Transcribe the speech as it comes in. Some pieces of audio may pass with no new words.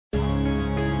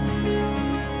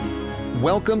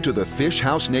Welcome to the Fish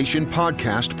House Nation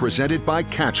podcast presented by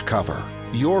Catch Cover,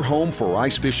 your home for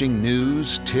ice fishing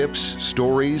news, tips,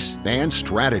 stories, and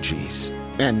strategies.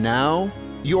 And now,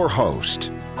 your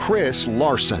host, Chris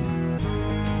Larson.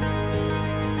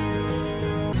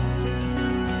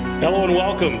 Hello and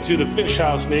welcome to the Fish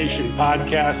House Nation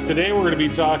podcast. Today we're going to be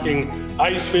talking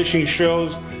ice fishing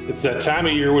shows. It's that time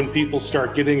of year when people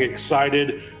start getting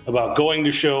excited about going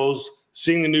to shows,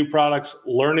 seeing the new products,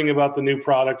 learning about the new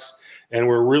products, and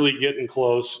we're really getting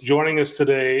close. Joining us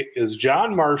today is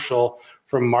Jon Marshall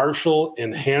from Marshall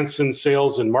Hanson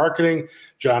Sales Marketing.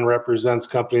 Jon represents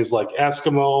companies like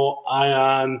Eskimo,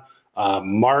 Ion,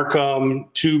 MarCum,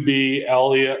 2B,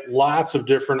 Elliott, lots of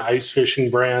different ice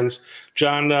fishing brands.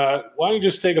 Jon, why don't you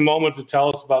just take a moment to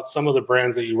tell us about some of the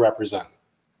brands that you represent?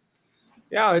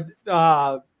 Yeah,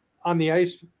 on the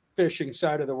ice fishing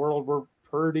side of the world, we're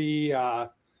pretty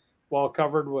well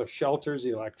covered with shelters,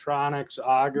 electronics,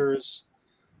 augers,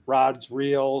 rods,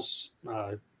 reels,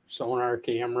 sonar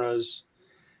cameras,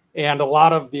 and a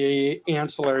lot of the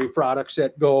ancillary products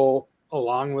that go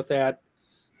along with that,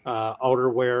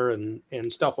 outerwear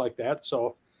and stuff like that.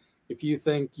 So if you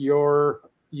think you or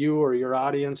your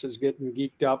audience is getting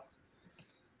geeked up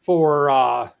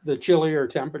for the chillier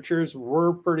temperatures,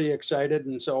 we're pretty excited,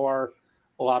 and so are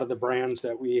a lot of the brands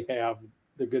that we have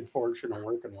the good fortune of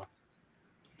working with.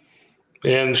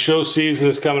 And show season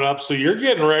is coming up, so you're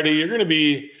getting ready. You're going to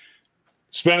be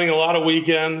spending a lot of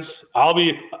weekends. I'll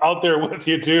be out there with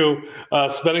you too,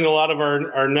 spending a lot of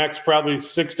our next probably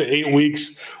 6 to 8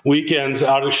 weekends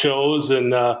out of shows.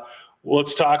 And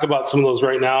let's talk about some of those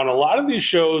right now. And a lot of these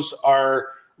shows are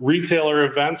retailer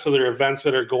events, so they're events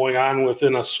that are going on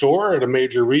within a store at a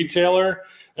major retailer.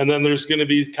 And then there's going to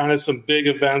be kind of some big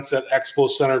events at Expo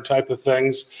Center type of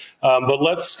things. But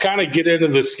let's kind of get into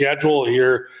the schedule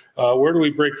here. Where do we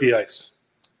break the ice?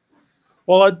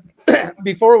 Well,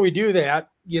 before we do that,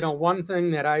 one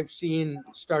thing that I've seen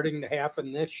starting to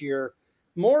happen this year,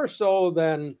 more so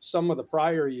than some of the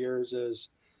prior years, is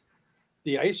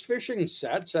the ice fishing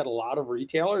sets at a lot of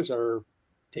retailers are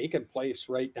taking place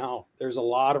right now. There's a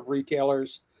lot of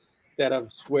retailers that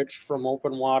have switched from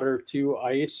open water to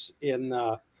ice in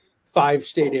the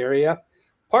 5-state area.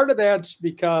 Part of that's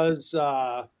because,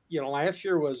 last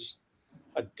year was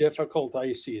a difficult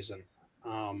ice season.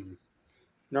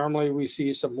 Normally we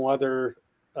see some weather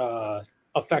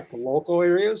affect the local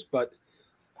areas, but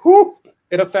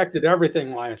it affected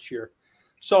everything last year.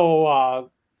 So, a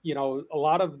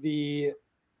lot of the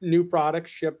new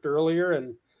products shipped earlier,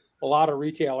 and a lot of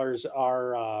retailers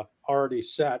are already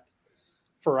set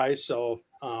for ice. So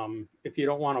if you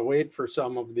don't want to wait for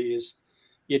some of these,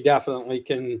 you definitely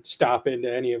can stop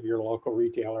into any of your local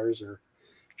retailers or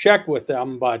check with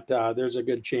them. But there's a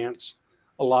good chance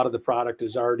a lot of the product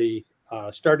is already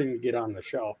starting to get on the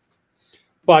shelf.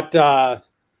 But,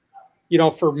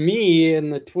 for me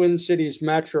in the Twin Cities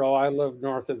metro, I live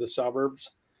north of the suburbs,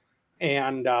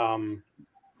 and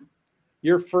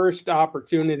your first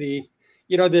opportunity,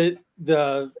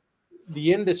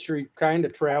 the industry kind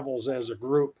of travels as a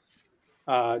group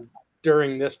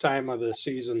during this time of the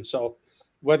season. So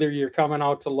whether you're coming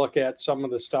out to look at some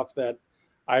of the stuff that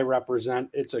I represent,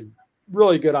 it's a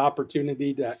really good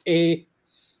opportunity to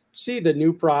see the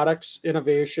new products.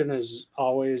 Innovation is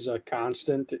always a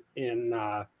constant in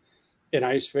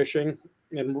ice fishing,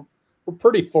 and we're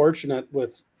pretty fortunate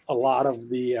with a lot of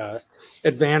the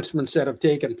advancements that have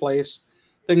taken place.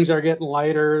 Things are getting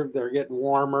lighter, they're getting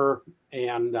warmer,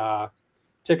 and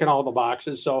ticking all the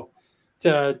boxes. So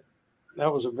that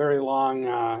was a very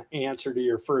long answer to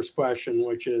your first question,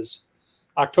 which is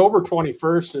October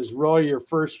 21st is really your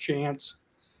first chance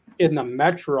in the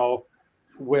metro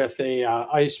with a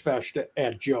ice fest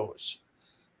at Joe's.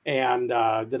 And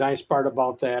the nice part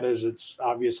about that is it's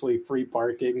obviously free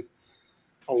parking.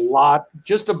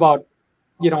 Just about,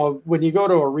 when you go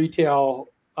to a retail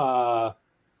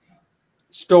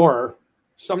store,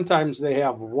 sometimes they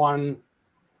have one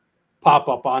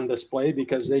pop-up on display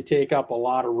because they take up a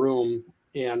lot of room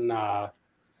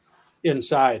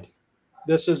inside.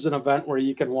 This is an event where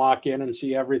you can walk in and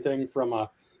see everything from a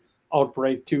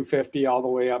Outbreak 250 all the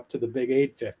way up to the big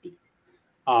 850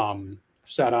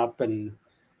 set up, and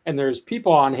there's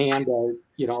people on hand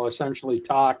to essentially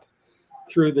talk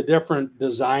through the different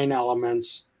design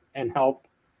elements and help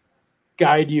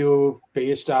guide you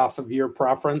based off of your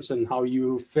preference and how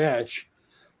you fish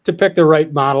to pick the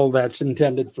right model that's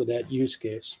intended for that use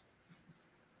case.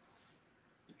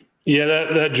 Yeah,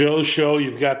 that Joe's show,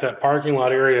 you've got that parking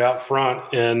lot area out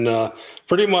front, and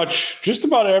pretty much just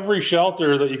about every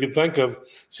shelter that you can think of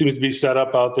seems to be set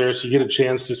up out there, so you get a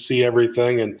chance to see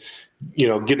everything. And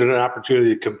get an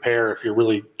opportunity to compare if you're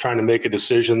really trying to make a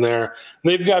decision there.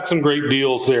 And they've got some great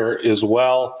deals there as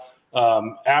well.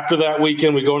 After that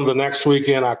weekend, we go into the next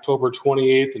weekend, October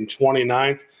 28th and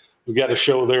 29th. We got a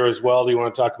show there as well. Do you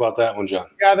want to talk about that one, John?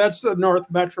 Yeah, that's the North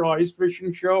Metro Ice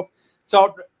Fishing Show. It's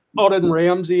out in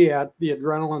Ramsey at the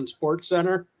Adrenaline Sports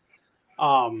Center.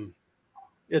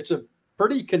 It's a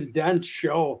pretty condensed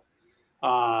show.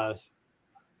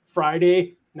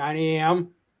 Friday, 9 a.m.,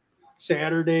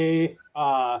 Saturday,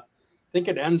 I think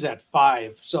it ends at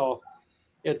 5. So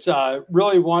it's a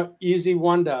really easy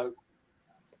one to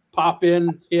pop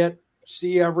in,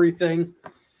 see everything.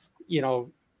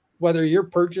 Whether you're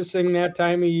purchasing that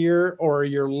time of year or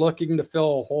you're looking to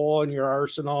fill a hole in your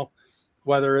arsenal,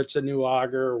 whether it's a new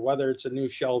auger or whether it's a new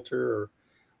shelter or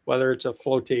whether it's a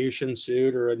flotation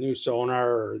suit or a new sonar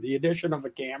or the addition of a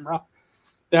camera,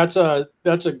 that's a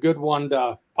good one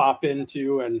to pop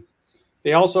into. And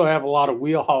they also have a lot of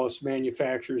wheelhouse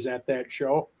manufacturers at that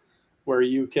show where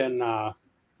you can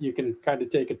kind of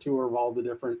take a tour of all the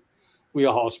different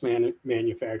wheelhouse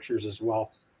manufacturers as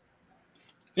well.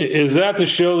 Is that the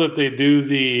show that they do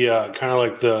the kind of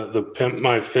like the Pimp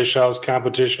My Fish House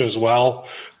competition as well,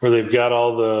 where they've got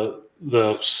all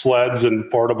the sleds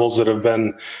and portables that have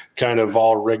been kind of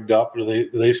all rigged up? Do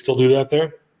they still do that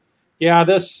there? Yeah,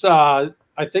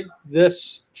 I think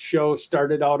this show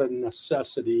started out of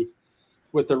necessity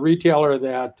with the retailer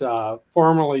that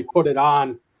formerly put it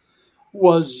on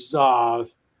was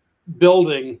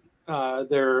building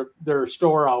their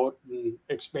store out and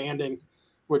expanding,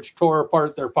 which tore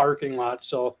apart their parking lot.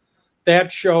 So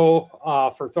that show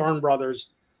for Thorne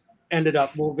Brothers ended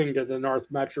up moving to the North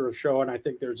Metro show, and I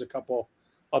think there's a couple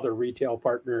other retail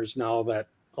partners now that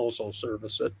also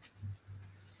service it.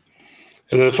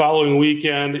 And the following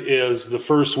weekend is the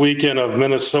first weekend of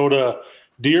Minnesota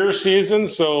deer season.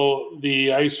 So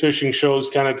the ice fishing shows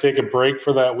kind of take a break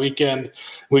for that weekend.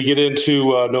 We get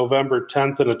into November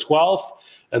 10th and the 12th,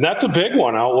 and that's a big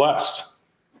one out west.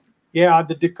 Yeah,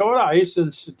 the Dakota Ice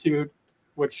Institute,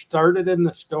 which started in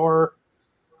the store,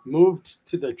 moved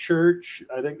to the church,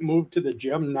 I think moved to the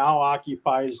gym, now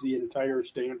occupies the entire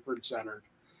Stanford Center.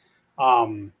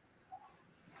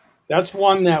 That's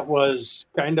one that was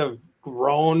kind of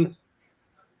grown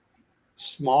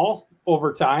small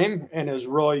over time and has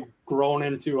really grown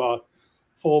into a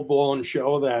full-blown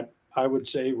show that I would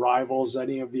say rivals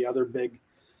any of the other big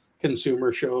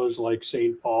consumer shows like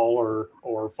St. Paul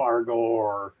or Fargo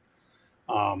or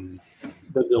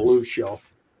the Duluth show.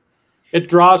 It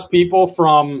draws people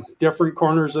from different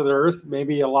corners of the earth.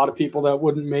 Maybe a lot of people that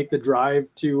wouldn't make the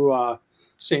drive to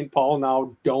St. Paul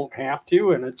now don't have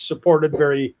to, and it's supported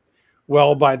very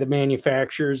well by the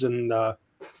manufacturers and the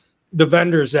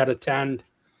vendors that attend.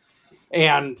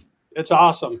 And it's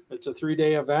awesome. It's a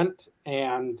 3-day event,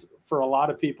 and for a lot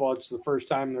of people, it's the first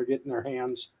time they're getting their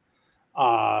hands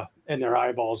and their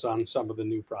eyeballs on some of the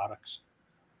new products.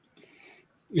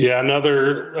 Yeah,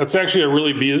 that's actually a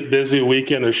really busy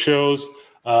weekend of shows.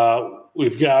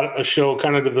 We've got a show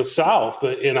kind of to the south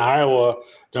in Iowa,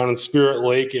 down in Spirit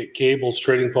Lake at Cable's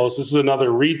Trading Post. This is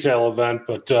another retail event,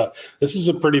 but this is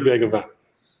a pretty big event.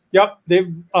 Yep,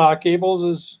 Cable's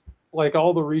is like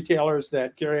all the retailers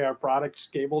that carry our products.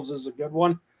 Cable's is a good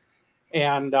one,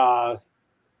 and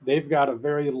they've got a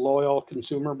very loyal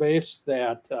consumer base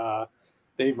that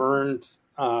they've earned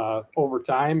over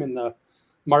time in the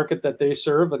market that they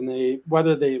serve, and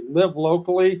whether they live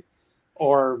locally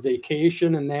or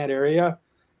vacation in that area,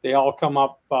 they all come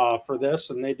up for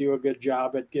this, and they do a good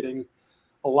job at getting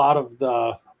a lot of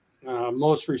the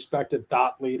most respected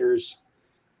thought leaders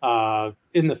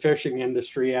in the fishing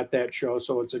industry at that show.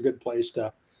 So it's a good place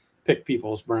to pick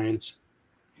people's brains.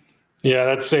 Yeah,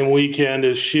 that same weekend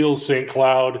is Shield St.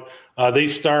 Cloud. They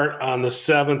start on the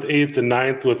 7th, 8th, and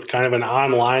 9th with kind of an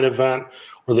online event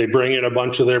where they bring in a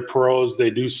bunch of their pros.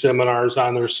 They do seminars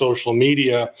on their social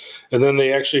media, and then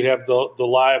they actually have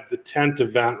the tent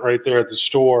event right there at the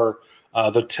store,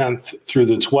 the 10th through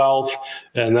the 12th.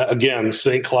 And again,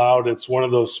 St. Cloud, it's one of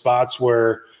those spots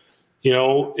where,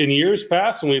 in years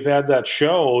past, when we've had that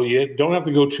show, you don't have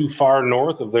to go too far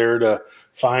north of there to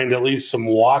find at least some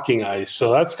walking ice.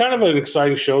 So that's kind of an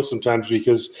exciting show sometimes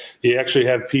because you actually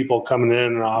have people coming in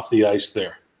and off the ice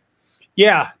there.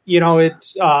 Yeah,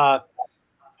 it's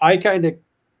I kind of,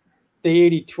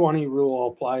 the 80-20 rule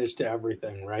applies to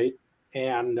everything, right?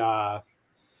 And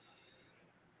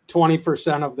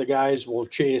 20% of the guys will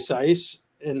chase ice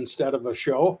instead of a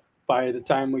show by the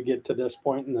time we get to this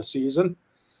point in the season.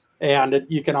 And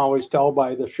you can always tell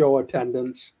by the show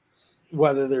attendance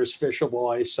whether there's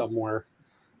fishable ice somewhere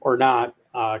or not,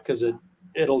 because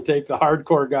it'll take the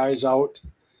hardcore guys out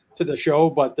to the show,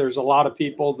 but there's a lot of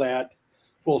people that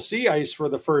will see ice for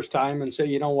the first time and say,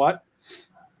 you know what,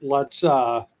 let's we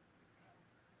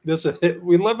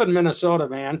live in Minnesota,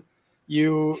 man.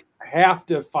 You have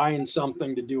to find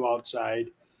something to do outside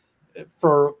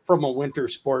from a winter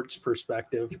sports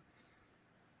perspective.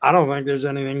 I don't think there's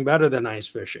anything better than ice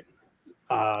fishing.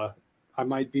 I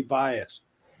might be biased,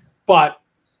 but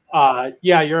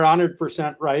yeah, you're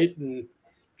 100% right. And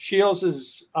Shields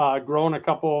has grown a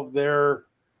couple of their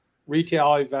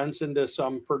retail events into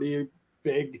some pretty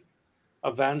big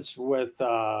events with,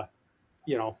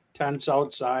 tents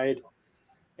outside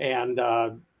and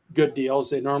good deals.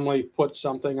 They normally put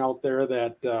something out there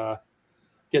that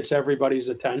gets everybody's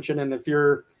attention. And if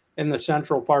you're in the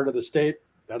central part of the state,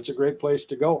 that's a great place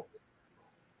to go.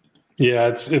 Yeah,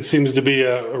 it seems to be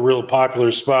a real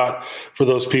popular spot for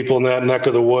those people in that neck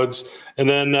of the woods. And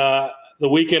then the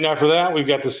weekend after that, we've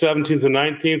got the 17th and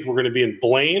 19th. We're going to be in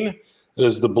Blaine. It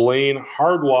is the Blaine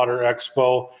Hardwater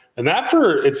Expo. And that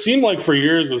it seemed like for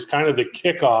years was kind of the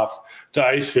kickoff to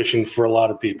ice fishing for a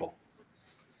lot of people.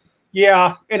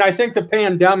 Yeah, and I think the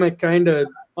pandemic kind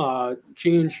of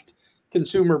changed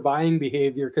consumer buying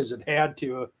behavior because it had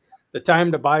to. The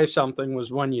time to buy something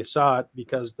was when you saw it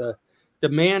because the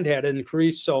demand had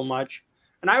increased so much.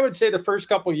 And I would say the first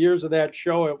couple of years of that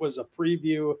show, it was a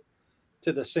preview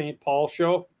to the St. Paul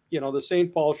show. The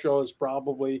St. Paul show is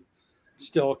probably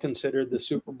still considered the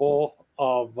Super Bowl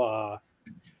of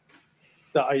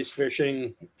the ice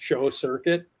fishing show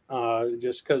circuit,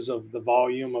 just because of the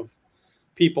volume of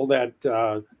people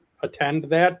that attend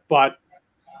that. But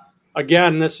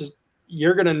again,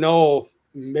 you're going to know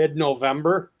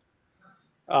mid-November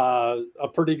a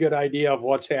pretty good idea of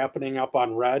what's happening up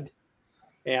on Red.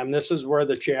 And this is where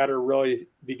the chatter really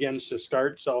begins to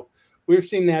start. So we've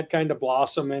seen that kind of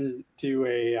blossom into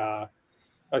a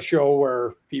show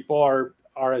where people are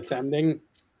attending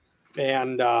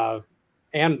and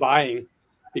buying,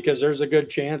 because there's a good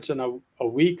chance in a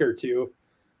week or two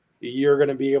you're going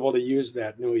to be able to use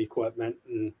that new equipment.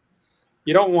 And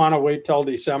you don't want to wait till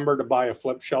December to buy a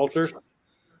flip shelter.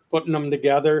 Putting them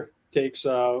together takes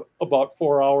about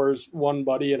 4 hours, one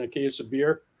buddy and a case of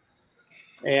beer.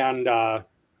 And,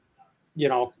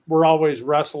 we're always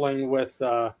wrestling with,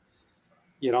 in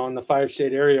the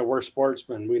 5-state area, we're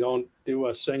sportsmen. We don't do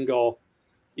a single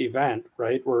event,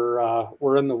 right?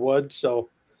 We're in the woods, so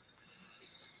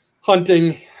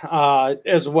hunting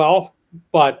as well.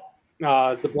 But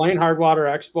the Blaine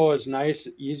Hardwater Expo is nice,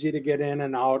 easy to get in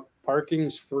and out.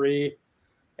 Parking's free.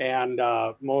 And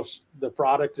the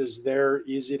product is there,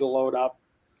 easy to load up.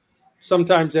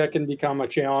 Sometimes that can become a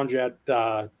challenge at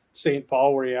St.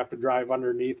 Paul, where you have to drive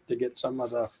underneath to get some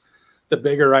of the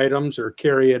bigger items or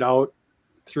carry it out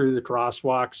through the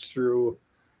crosswalks, through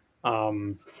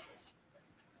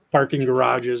parking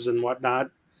garages and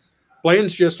whatnot.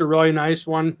 Blaine's just a really nice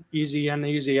one, easy in,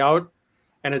 easy out.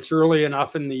 And it's early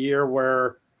enough in the year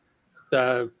where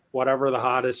whatever the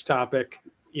hottest topic,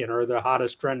 or the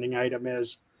hottest trending item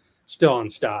is, still in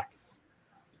stock.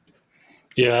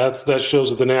 Yeah, that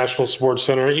shows at the National Sports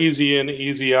Center. Easy in,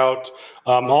 easy out.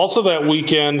 Also that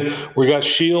weekend, we got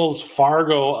Shields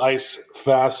Fargo Ice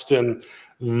Fest. And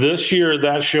this year,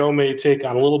 that show may take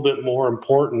on a little bit more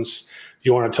importance.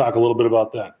 You want to talk a little bit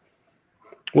about that?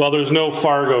 Well, there's no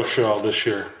Fargo show this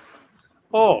year.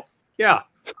 Oh, yeah.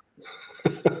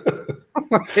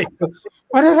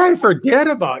 What did I forget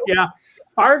about? Yeah.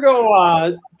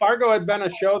 Fargo had been a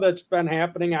show that's been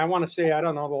happening, I want to say, I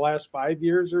don't know, the last 5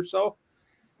 years or so.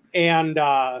 And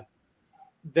I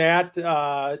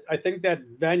think that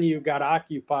venue got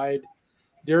occupied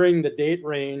during the date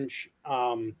range.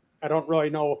 I don't really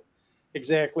know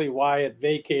exactly why it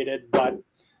vacated, but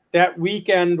that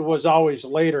weekend was always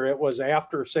later. It was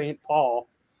after St. Paul.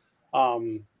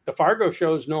 The Fargo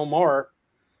show's no more.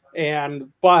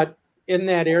 But in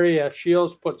that area,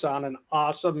 Shields puts on an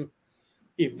awesome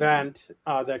event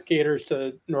that caters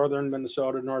to northern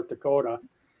Minnesota, North Dakota.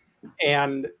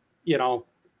 And,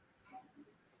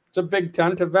 it's a big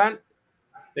tent event.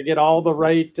 They get all the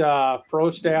right pro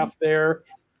staff there.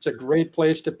 It's a great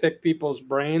place to pick people's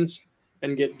brains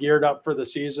and get geared up for the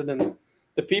season. And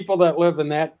the people that live in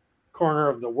that corner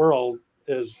of the world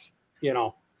is,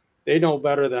 they know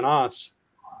better than us.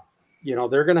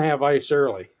 They're going to have ice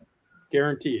early,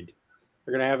 guaranteed.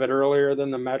 They're going to have it earlier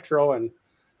than the metro. And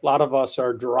a lot of us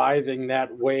are driving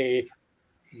that way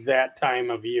that time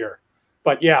of year.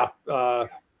 But yeah,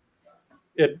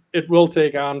 it will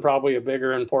take on probably a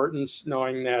bigger importance,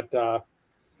 knowing that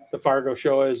the Fargo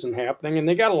show isn't happening. And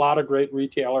they got a lot of great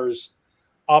retailers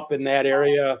up in that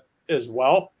area as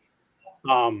well.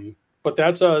 But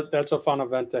that's a fun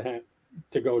event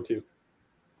to go to.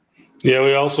 Yeah,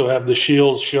 we also have the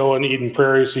Shields show in Eden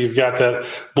Prairie. So you've got that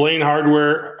Blaine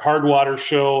Hardwater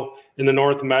show in the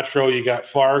North Metro. You got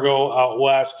Fargo out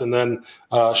west, and then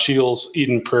Shields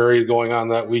Eden Prairie going on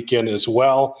that weekend as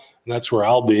well. And that's where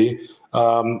I'll be.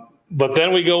 But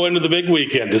then we go into the big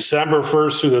weekend, December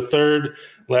 1st through the 3rd.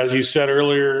 As you said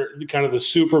earlier, kind of the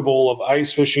Super Bowl of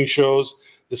ice fishing shows,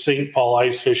 the St. Paul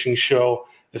Ice Fishing Show.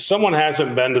 If someone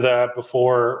hasn't been to that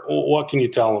before, what can you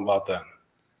tell them about that?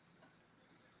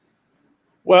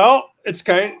 Well,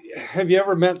 have you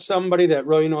ever met somebody that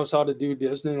really knows how to do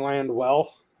Disneyland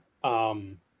well?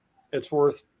 It's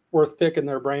worth picking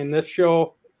their brain. This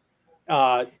show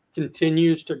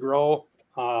continues to grow.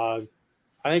 I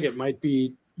think it might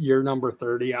be year number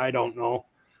 30. I don't know.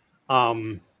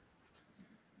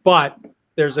 But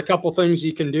there's a couple things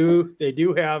you can do. They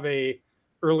do have a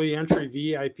early entry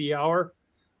VIP hour.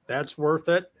 That's worth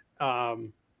it.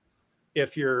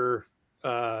 If you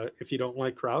don't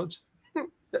like crowds.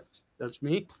 That's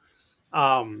me.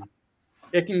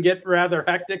 It can get rather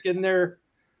hectic in there.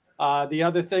 The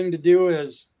other thing to do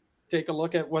is take a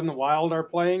look at when the Wild are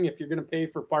playing. If you're going to pay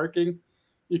for parking,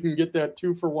 you can get that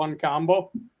 2-for-1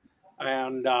 combo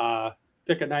and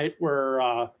pick a night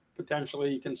where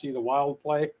potentially you can see the Wild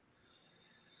play.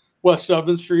 West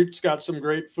 7th Street's got some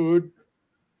great food.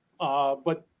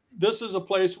 But this is a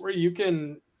place where you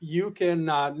can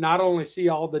not only see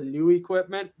all the new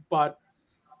equipment, but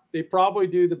they probably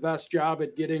do the best job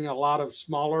at getting a lot of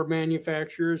smaller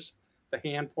manufacturers, the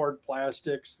hand-poured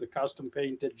plastics, the custom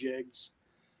painted jigs.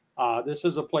 This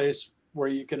is a place where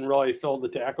you can really fill the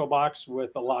tackle box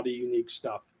with a lot of unique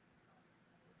stuff.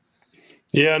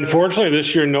 Yeah, unfortunately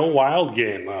this year, no Wild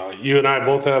game. You and I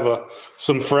both have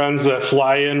some friends that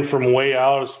fly in from way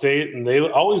out of state, and they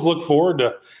always look forward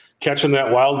to catching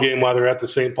that Wild game while they're at the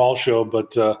St. Paul show,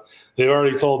 but they've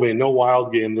already told me no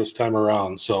Wild game this time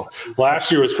around. So last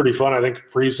year was pretty fun. I think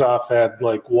Kaprizov had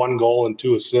like 1 goal and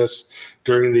 2 assists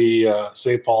during the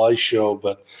St. Paul Ice show,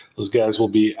 but those guys will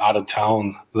be out of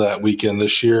town that weekend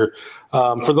this year.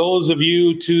 For those of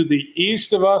you to the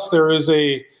east of us, there is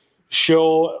a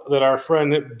show that our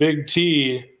friend Big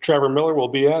T, Trevor Miller, will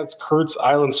be at. It's Kurt's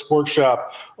Island Sports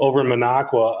Shop over in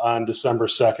Minocqua on December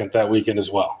 2nd that weekend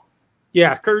as well.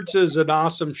 Yeah, Kurt's is an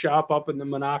awesome shop up in the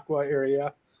Minocqua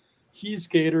area. He's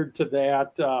catered to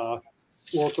that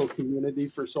local community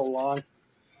for so long.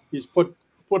 He's put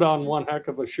on one heck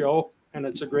of a show, and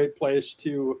it's a great place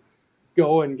to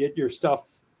go and get your stuff,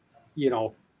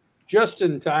 just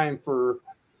in time for,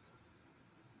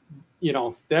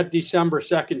 that December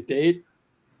 2nd date.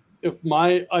 If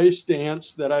my ice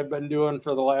dance that I've been doing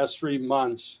for the last 3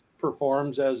 months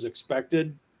performs as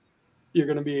expected, you're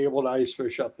going to be able to ice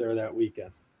fish up there that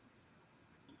weekend.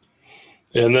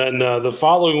 And then the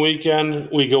following weekend,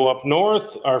 we go up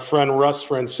north. Our friend Russ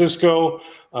Francisco,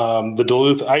 the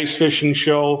Duluth Ice Fishing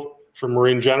Show from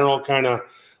Marine General, kind of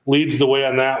leads the way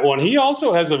on that one. He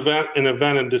also has an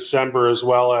event in December as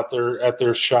well at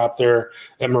their shop there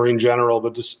at Marine General.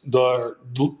 But the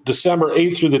December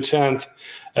 8th through the 10th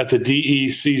at the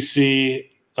DECC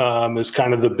is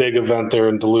kind of the big event there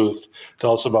in Duluth.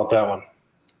 Tell us about that one.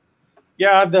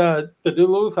 Yeah, the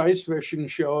Duluth Ice Fishing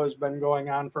Show has been going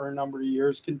on for a number of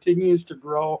years, continues to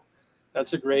grow.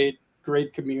 That's a great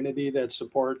community that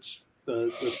supports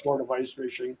the sport of ice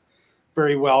fishing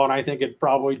very well. And I think it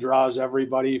probably draws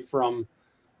everybody from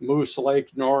Moose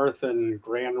Lake North and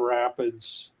Grand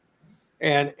Rapids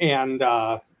and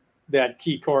that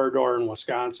key corridor in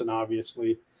Wisconsin,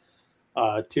 obviously,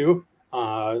 too.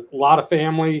 A lot of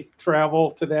family travel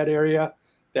to that area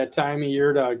that time of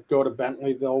year to go to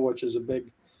Bentleyville, which is a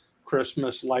big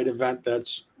Christmas light event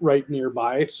that's right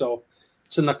nearby. So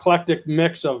it's an eclectic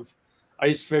mix of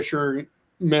ice fishermen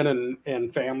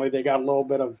and family. They got a little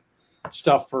bit of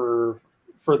stuff for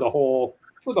the whole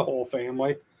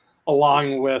family,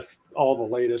 along with all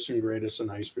the latest and greatest in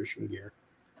ice fishing gear.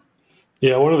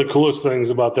 Yeah, one of the coolest things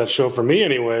about that show for me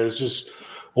anyway is just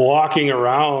walking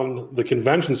around the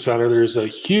convention center. There's a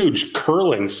huge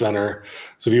curling center.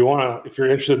 So if you're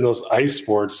interested in those ice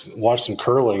sports, watch some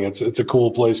curling. It's a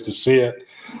cool place to see it.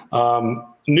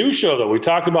 New show though. We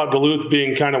talked about Duluth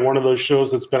being kind of one of those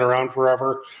shows that's been around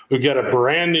forever. We've got a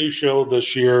brand new show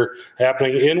this year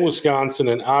happening in Wisconsin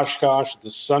in Oshkosh at the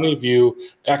Sunny View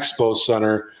Expo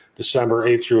Center, December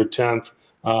 8th through 10th.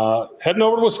 Heading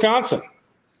over to Wisconsin.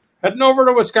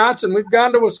 We've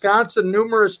gone to Wisconsin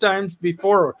numerous times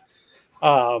before.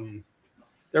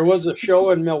 There was a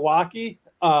show in Milwaukee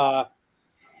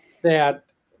that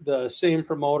the same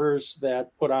promoters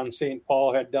that put on St.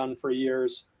 Paul had done for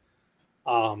years.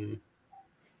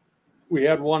 We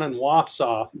had one in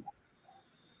Wausau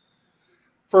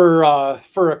for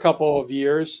a couple of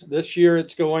years. This year,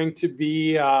 it's going to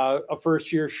be a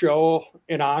first-year show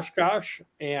in Oshkosh,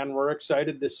 and we're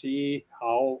excited to see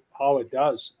how it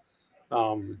does.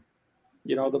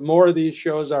 The more of these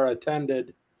shows are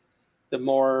attended, the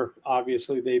more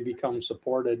obviously they become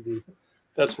supported, and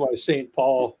that's why St.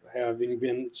 Paul, having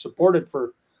been supported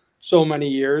for so many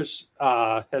years,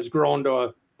 has grown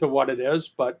to what it is.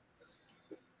 But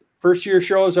first year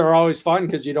shows are always fun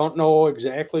because you don't know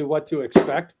exactly what to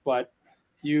expect, but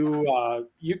you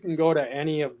can go to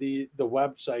any of the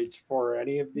websites for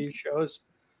any of these shows,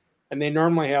 and they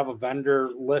normally have a vendor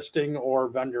listing or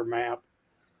vendor map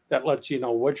that lets you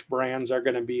know which brands are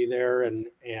going to be there and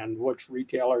which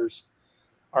retailers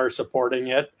are supporting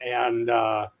it. And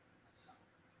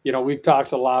we've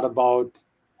talked a lot about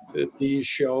these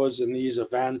shows and these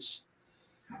events.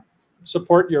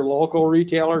 Support your local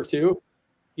retailer too.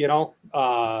 They're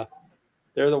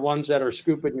the ones that are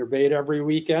scooping your bait every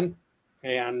weekend,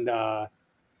 and they're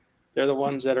the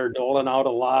ones that are doling out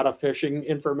a lot of fishing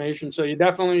information. So you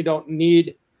definitely don't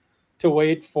need to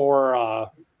wait for a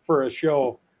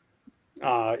show.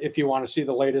 If you want to see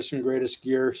the latest and greatest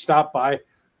gear, stop by.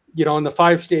 In the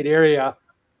 5-state area,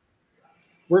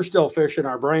 we're still fishing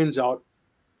our brains out,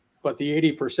 but the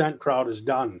 80% crowd is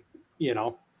done.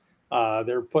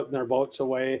 They're putting their boats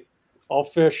away. I'll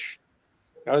fish.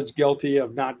 I was guilty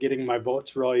of not getting my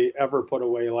boats really ever put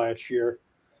away last year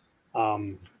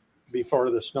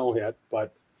before the snow hit,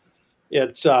 but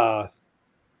it's a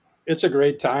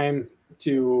great time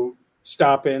to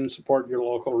stop in, support your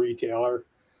local retailer,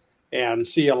 and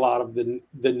see a lot of the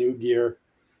new gear.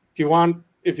 If you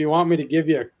want me to give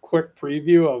you a quick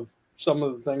preview of some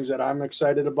of the things that I'm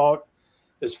excited about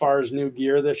as far as new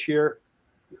gear this year,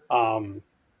 I'll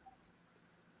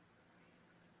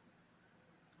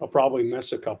probably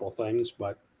miss a couple things,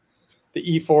 but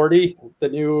the E40, the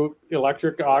new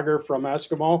electric auger from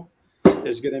Eskimo,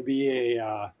 is going to be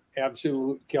a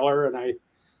absolute killer, and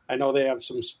I know they have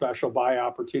some special buy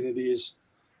opportunities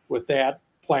with that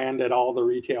planned at all the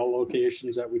retail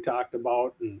locations that we talked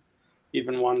about, and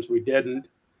even ones we didn't.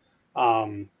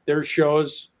 There's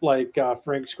shows like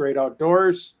Frank's Great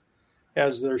Outdoors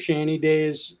has their Shanty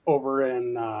Days over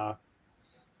in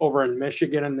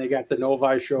Michigan, and they got the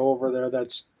Novi show over there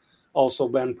that's also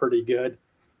been pretty good.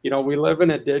 We live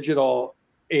in a digital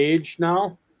age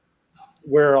now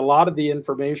where a lot of the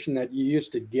information that you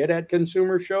used to get at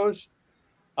consumer shows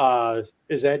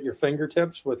is at your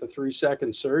fingertips with a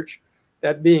 3-second search.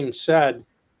 That being said,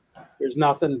 there's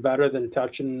nothing better than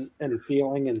touching and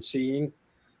feeling and seeing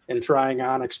and trying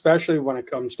on, especially when it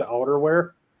comes to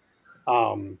outerwear.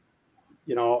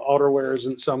 Outerwear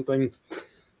isn't something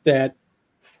that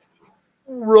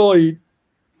really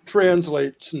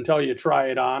translates until you try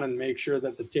it on and make sure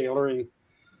that the tailoring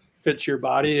fits your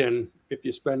body. And if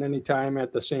you spend any time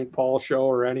at the St. Paul show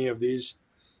or any of these,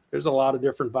 there's a lot of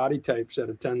different body types that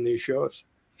attend these shows.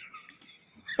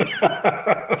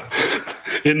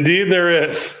 Indeed, there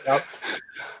is. Yep.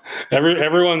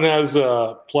 Everyone has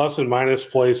plus and minus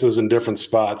places in different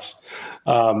spots.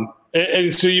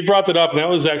 And so you brought that up, and that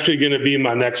was actually going to be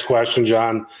my next question,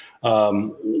 John.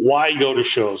 Why go to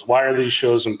shows? Why are these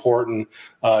shows important?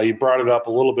 You brought it up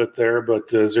a little bit there,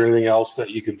 but is there anything else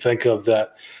that you can think of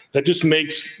that just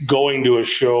makes going to a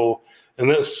show, and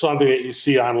that's something that you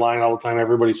see online all the time,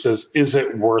 everybody says, is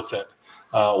it worth it?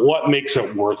 What makes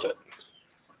it worth it?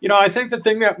 I think the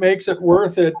thing that makes it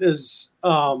worth it is,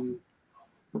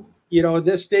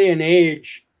 this day and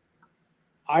age,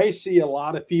 I see a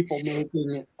lot of people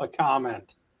making a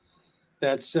comment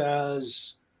that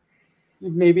says,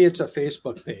 maybe it's a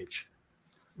Facebook page,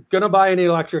 going to buy an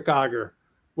electric auger.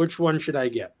 Which one should I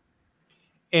get?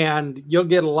 And you'll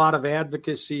get a lot of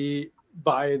advocacy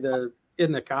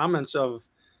in the comments of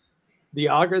the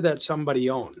auger that somebody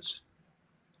owns,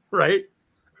 right?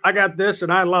 I got this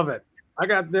and I love it. I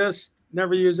got this,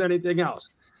 never use anything else.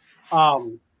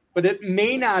 But it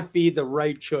may not be the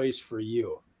right choice for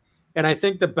you. And I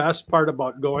think the best part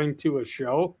about going to a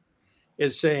show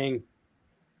is saying,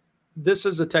 this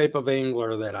is the type of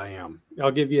angler that I am. I'll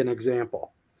give you an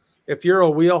example. If you're a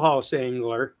wheelhouse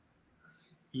angler,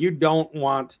 you don't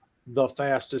want the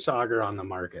fastest auger on the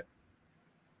market.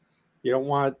 You don't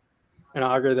want an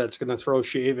auger that's going to throw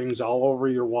shavings all over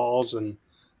your walls and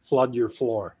flood your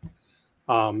floor.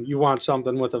 You want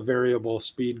something with a variable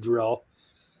speed drill.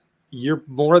 You're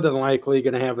more than likely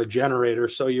going to have a generator,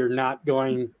 so you're not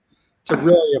going to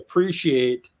really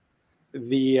appreciate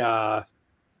the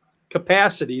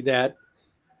capacity that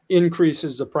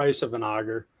increases the price of an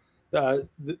auger. The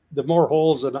more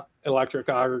holes an electric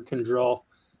auger can drill,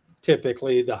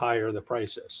 typically the higher the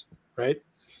price is, right?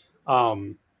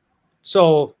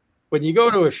 So when you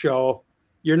go to a show,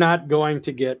 you're not going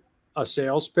to get a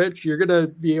sales pitch. You're going to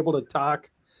be able to talk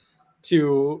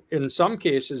to, in some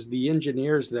cases, the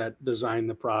engineers that design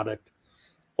the product,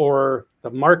 or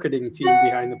the marketing team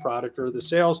behind the product, or the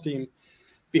sales team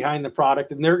behind the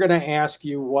product. And they're going to ask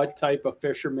you what type of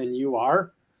fisherman you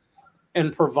are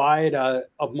and provide a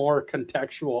more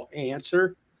contextual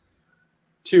answer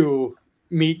to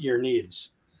meet your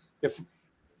needs. If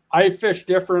I fish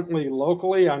differently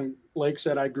locally on lakes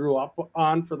that I grew up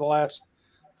on for the last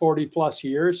 40 plus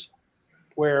years,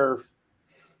 where,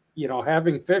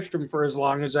 having fished them for as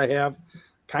long as I have,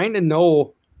 kind of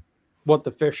know what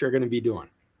the fish are going to be doing.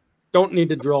 Don't need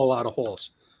to drill a lot of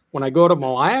holes. When I go to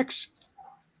Mille Lacs,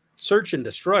 search and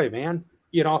destroy, man.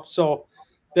 So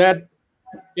that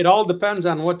it all depends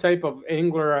on what type of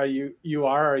angler are you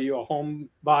are. Are you a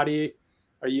homebody?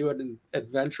 Are you an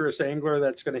adventurous angler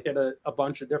that's going to hit a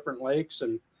bunch of different lakes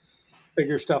and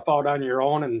figure stuff out on your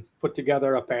own and put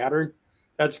together a pattern?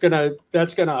 That's gonna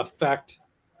affect,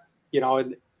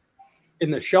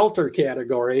 in the shelter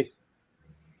category,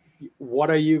 what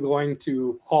are you going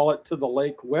to haul it to the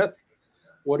lake with?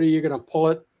 What are you going to pull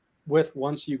it with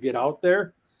once you get out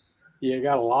there? You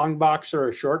got a long box or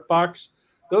a short box?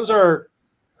 Those are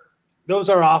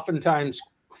oftentimes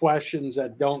questions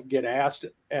that don't get asked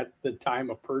at the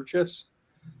time of purchase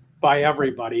by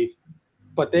everybody,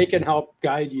 but they can help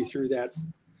guide you through that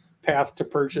path to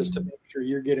purchase to make sure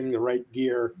you're getting the right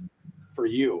gear for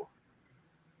you.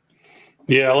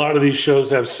 Yeah, a lot of these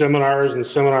shows have seminars and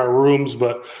seminar rooms,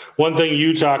 but one thing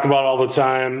you talk about all the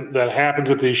time that happens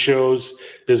at these shows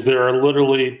is there are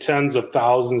literally tens of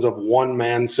thousands of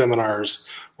one-man seminars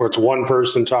where it's one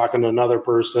person talking to another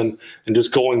person and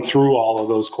just going through all of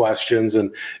those questions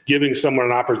and giving someone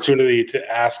an opportunity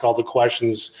to ask all the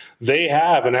questions they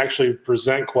have and actually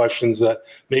present questions that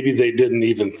maybe they didn't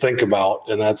even think about.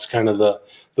 And that's kind of the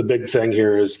big thing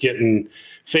here, is getting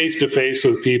face-to-face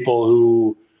with people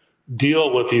who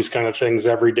deal with these kind of things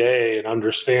every day and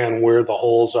understand where the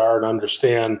holes are and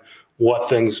understand what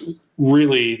things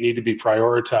really need to be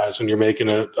prioritized when you're making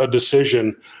a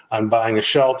decision on buying a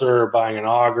shelter or buying an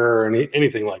auger or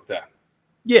anything like that.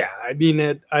 Yeah, I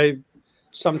mean, I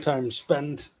sometimes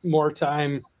spend more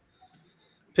time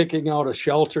picking out a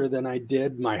shelter than I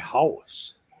did my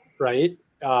house, right?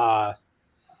 And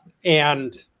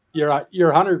you're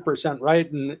 100%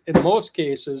 right. And in most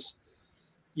cases,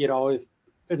 if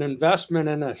an investment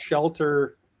in a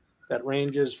shelter that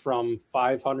ranges from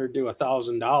 $500 to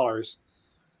 $1,000 is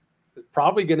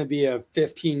probably going to be a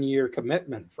 15-year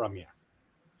commitment from you.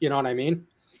 You know what I mean?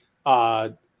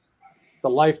 The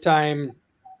lifetime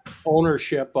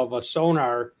ownership of a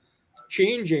sonar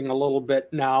changing a little bit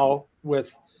now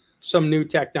with some new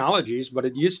technologies, but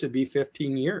it used to be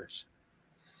 15 years.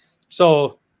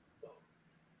 So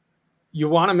you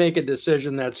want to make a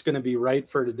decision that's going to be right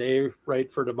for today,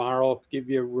 right for tomorrow, give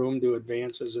you room to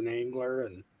advance as an angler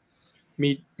and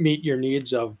meet your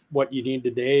needs of what you need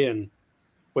today and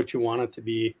what you want it to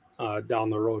be down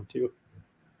the road too.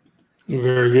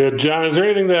 Very good. Jon, is there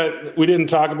anything that we didn't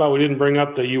talk about, we didn't bring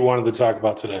up that you wanted to talk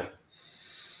about today?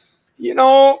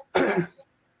 I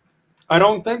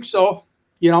don't think so.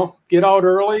 Get out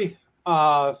early,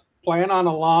 plan on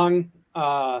a long,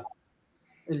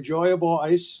 enjoyable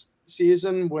ice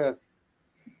season with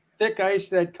thick ice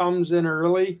that comes in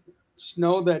early,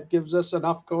 snow that gives us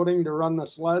enough coating to run the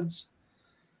sleds,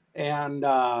 and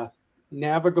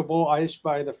navigable ice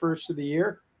by the first of the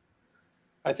year.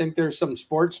 I think there's some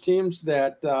sports teams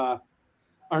that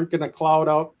aren't going to cloud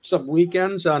out some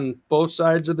weekends on both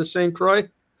sides of the St. Croix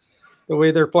the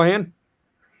way they're playing.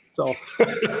 So,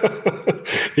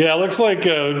 yeah, it looks like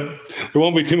there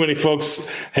won't be too many folks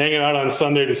hanging out on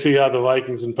Sunday to see how the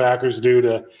Vikings and Packers do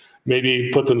to maybe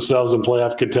put themselves in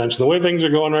playoff contention. The way things are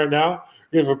going right now,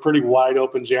 we have a pretty wide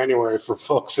open January for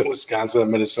folks in Wisconsin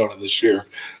and Minnesota this year.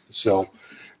 So,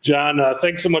 Jon,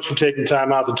 thanks so much for taking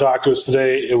time out to talk to us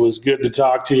today. It was good to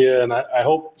talk to you, and I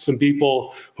hope some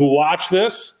people who watch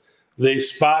this, they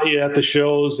spot you at the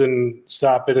shows and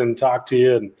stop in and talk to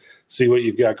you and see what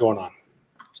you've got going on.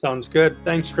 Sounds good.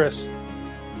 Thanks, Chris.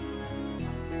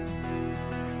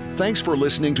 Thanks for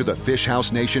listening to the Fish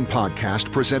House Nation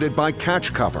podcast presented by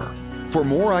Catch Cover. For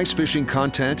more ice fishing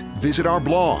content, visit our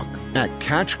blog at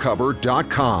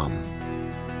catchcover.com.